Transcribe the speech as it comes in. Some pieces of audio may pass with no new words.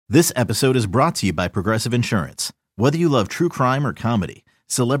This episode is brought to you by Progressive Insurance. Whether you love true crime or comedy,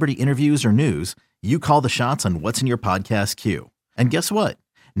 celebrity interviews or news, you call the shots on what's in your podcast queue. And guess what?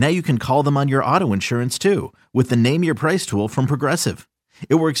 Now you can call them on your auto insurance too with the Name Your Price tool from Progressive.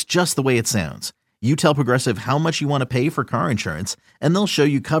 It works just the way it sounds. You tell Progressive how much you want to pay for car insurance, and they'll show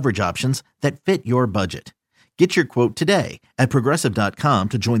you coverage options that fit your budget. Get your quote today at Progressive.com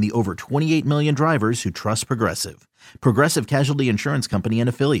to join the over 28 million drivers who trust Progressive. Progressive Casualty Insurance Company and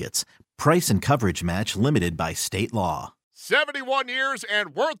Affiliates. Price and coverage match limited by state law. 71 years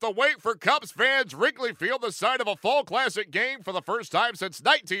and worth the wait for Cubs fans. Wrigley Field, the site of a fall classic game for the first time since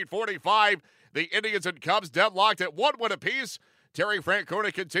 1945. The Indians and Cubs deadlocked at 1 win apiece. Terry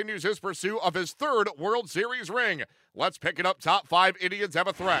Francona continues his pursuit of his third World Series ring. Let's pick it up. Top 5 Indians have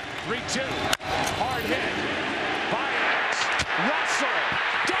a threat. 3-2. Hard hit. Russell,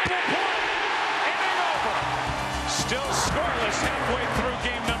 double play, inning over. Still scoreless halfway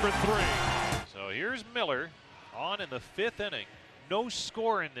through game number 3. So here's Miller on in the 5th inning. No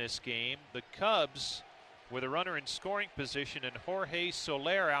score in this game. The Cubs with a runner in scoring position and Jorge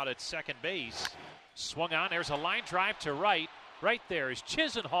Soler out at second base. Swung on. There's a line drive to right. Right there is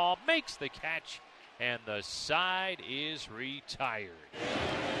Chisenhall, makes the catch, and the side is retired.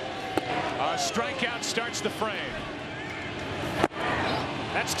 A strikeout starts the frame.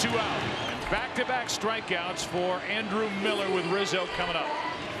 That's 2 out. And back-to-back strikeouts for Andrew Miller with Rizzo coming up.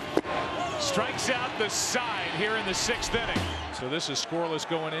 Strikes out the side here in the 6th inning. So this is scoreless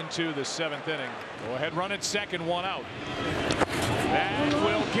going into the 7th inning. Go ahead, run at second, 1 out. That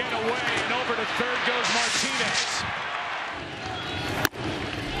will get away, and over to third goes Martinez.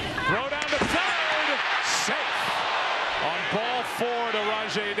 Throw down to third. Safe. On ball 4 to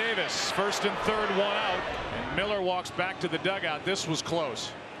Rajai Davis. First and third, 1 out. And Miller walks back to the dugout. This was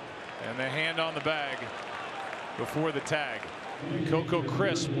close. And the hand on the bag before the tag. And Coco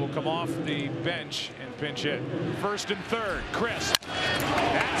Crisp will come off the bench and pinch hit. First and third, Crisp.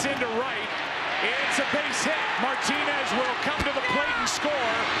 That's into right. It's a base hit. Martinez will come to the plate and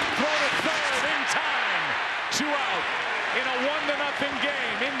score. Throw to third in time. 2 out in a 1-0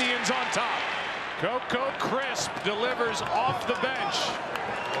 game. Indians on top. Coco Crisp delivers off the bench.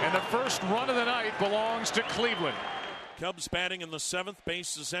 And the first run of the night belongs to Cleveland. Cubs batting in the 7th.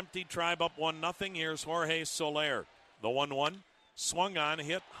 Base is empty. Tribe up 1-0. Here's Jorge Soler. The 1-1. Swung on,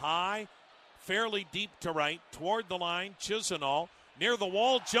 hit high, fairly deep to right, toward the line. Chisenhall near the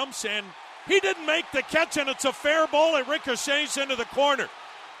wall, jumps in. He didn't make the catch, and it's a fair ball. It ricochets into the corner.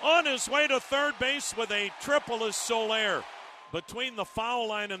 On his way to third base with a triple is Soler. Between the foul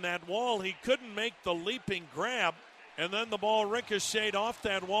line and that wall, he couldn't make the leaping grab, and then the ball ricocheted off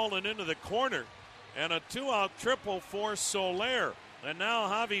that wall and into the corner. And a 2-out triple for Soler. And now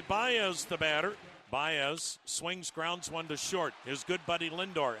Javi Baez, the batter. Baez swings, grounds one to short. His good buddy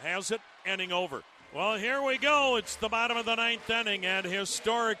Lindor has it, inning over. Well, here we go. It's the bottom of the 9th inning at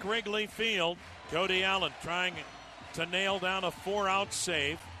historic Wrigley Field. Cody Allen trying to nail down a 4-out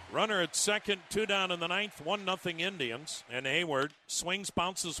save. Runner at second, 2 down in the 9th, 1-0 Indians. And Hayward swings,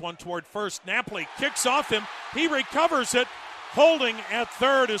 bounces one toward first. Napoli kicks off him. He recovers it. Holding at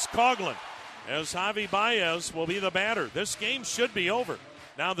third is Coghlan. As Javi Baez will be the batter. This game should be over.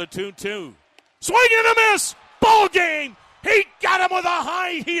 Now the 2-2. Swing and a miss! Ball game! He got him with a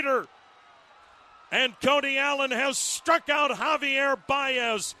high heater! And Cody Allen has struck out Javier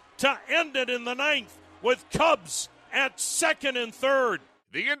Baez to end it in the 9th with Cubs at second and third.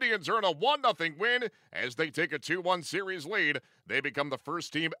 The Indians earn a 1-0 win as they take a 2-1 series lead. They become the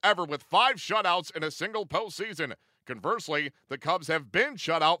first team ever with 5 shutouts in a single postseason. Conversely, the Cubs have been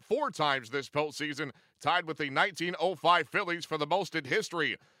shut out 4 times this postseason, tied with the 1905 Phillies for the most in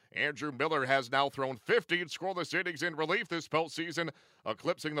history. Andrew Miller has now thrown 15 scoreless innings in relief this postseason,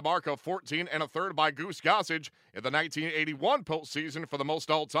 eclipsing the mark of 14 1/3 by Goose Gossage in the 1981 postseason for the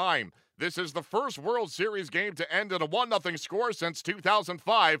most all-time. This is the first World Series game to end in a 1-0 score since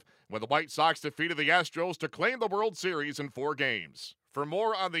 2005, when the White Sox defeated the Astros to claim the World Series in 4 games. For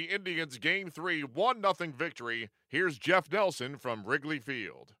more on the Indians' Game 3 1-0 victory, here's Jeff Nelson from Wrigley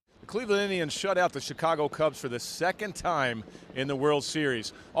Field. The Cleveland Indians shut out the Chicago Cubs for the 2nd time in the World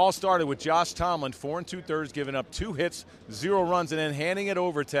Series. All started with Josh Tomlin, 4 2/3, giving up 2 hits, 0 runs, and then handing it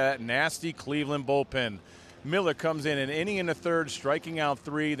over to that nasty Cleveland bullpen. Miller comes in an inning and a third, striking out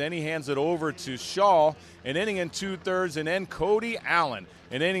 3. Then he hands it over to Shaw, an inning and 2/3, and then Cody Allen,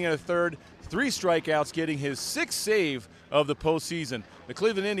 an inning and a third, 3 strikeouts, getting his 6th save of the postseason. The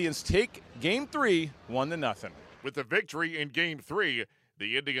Cleveland Indians take Game 3, 1-0. With the victory in Game 3,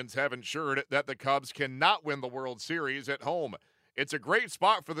 the Indians have ensured that the Cubs cannot win the World Series at home. It's a great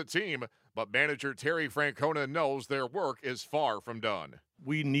spot for the team, but manager Terry Francona knows their work is far from done.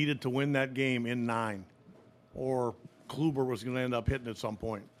 we needed to win that game in 9, or Kluber was going to end up hitting at some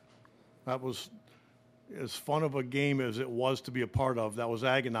point. That was as fun of a game as it was to be a part of. That was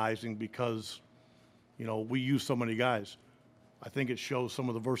agonizing because, we used so many guys. I think it shows some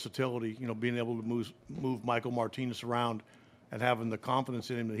of the versatility, being able to move Michael Martinez around and having the confidence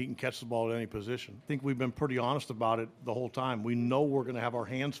in him that he can catch the ball at any position. I think we've been pretty honest about it the whole time. We know we're going to have our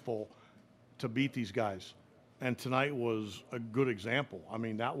hands full to beat these guys. And tonight was a good example. I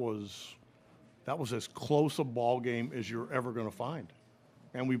mean, that was as close a ball game as you're ever going to find.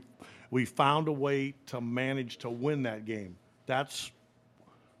 And we found a way to manage to win that game. That's,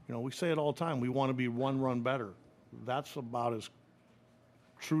 we say it all the time. We want to be one run better. That's about as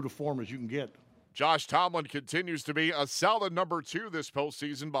true to form as you can get. Josh Tomlin continues to be a solid number 2 this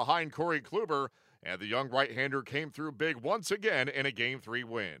postseason behind Corey Kluber, and the young right-hander came through big once again in a Game 3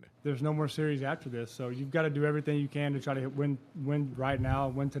 win. There's no more series after this, so you've got to do everything you can to try to win right now,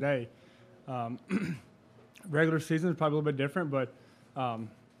 win today. Regular season is probably a little bit different, but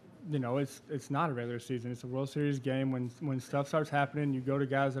it's not a regular season. It's a World Series game. When stuff starts happening, you go to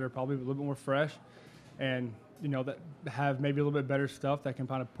guys that are probably a little bit more fresh, and that have maybe a little bit better stuff that can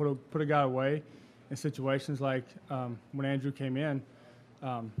kind of put a guy away in situations like when Andrew came in.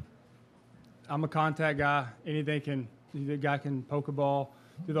 I'm a contact guy. The guy can poke a ball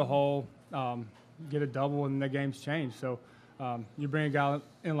through the hole, get a double, and the game's changed. So you bring a guy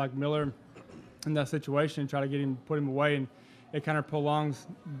in like Miller in that situation, try to put him away, and it kind of prolongs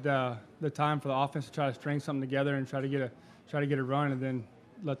the time for the offense to try to string something together and try to get a run, and then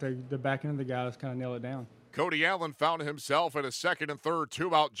let the back end of the guys kind of nail it down. Cody Allen found himself in a second and third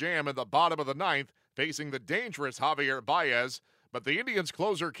 2-out jam in the bottom of the 9th, facing the dangerous Javier Baez, but the Indians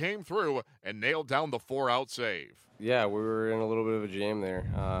closer came through and nailed down the 4-out save. Yeah, we were in a little bit of a jam there,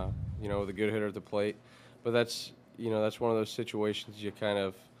 with a good hitter at the plate. But that's one of those situations you kind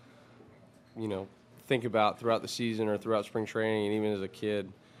of, think about throughout the season or throughout spring training, and even as a kid.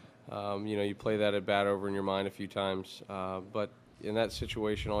 You play that at bat over in your mind a few times. But in that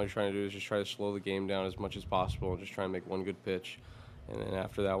situation, all you're trying to do is just try to slow the game down as much as possible and just try and make one good pitch. And then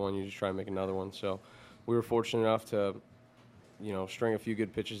after that one, you just try and make another one. So we were fortunate enough to, string a few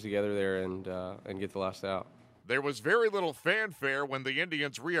good pitches together there and get the last out. There was very little fanfare when the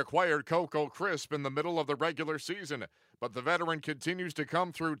Indians reacquired Coco Crisp in the middle of the regular season, but the veteran continues to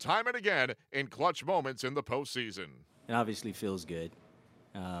come through time and again in clutch moments in the postseason. It obviously feels good.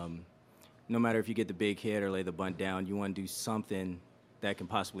 No matter if you get the big hit or lay the bunt down, you want to do something that can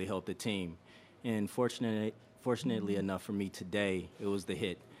possibly help the team. And fortunately enough for me today, it was the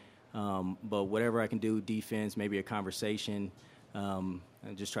hit. But whatever I can do, defense, maybe a conversation, and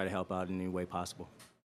just try to help out in any way possible.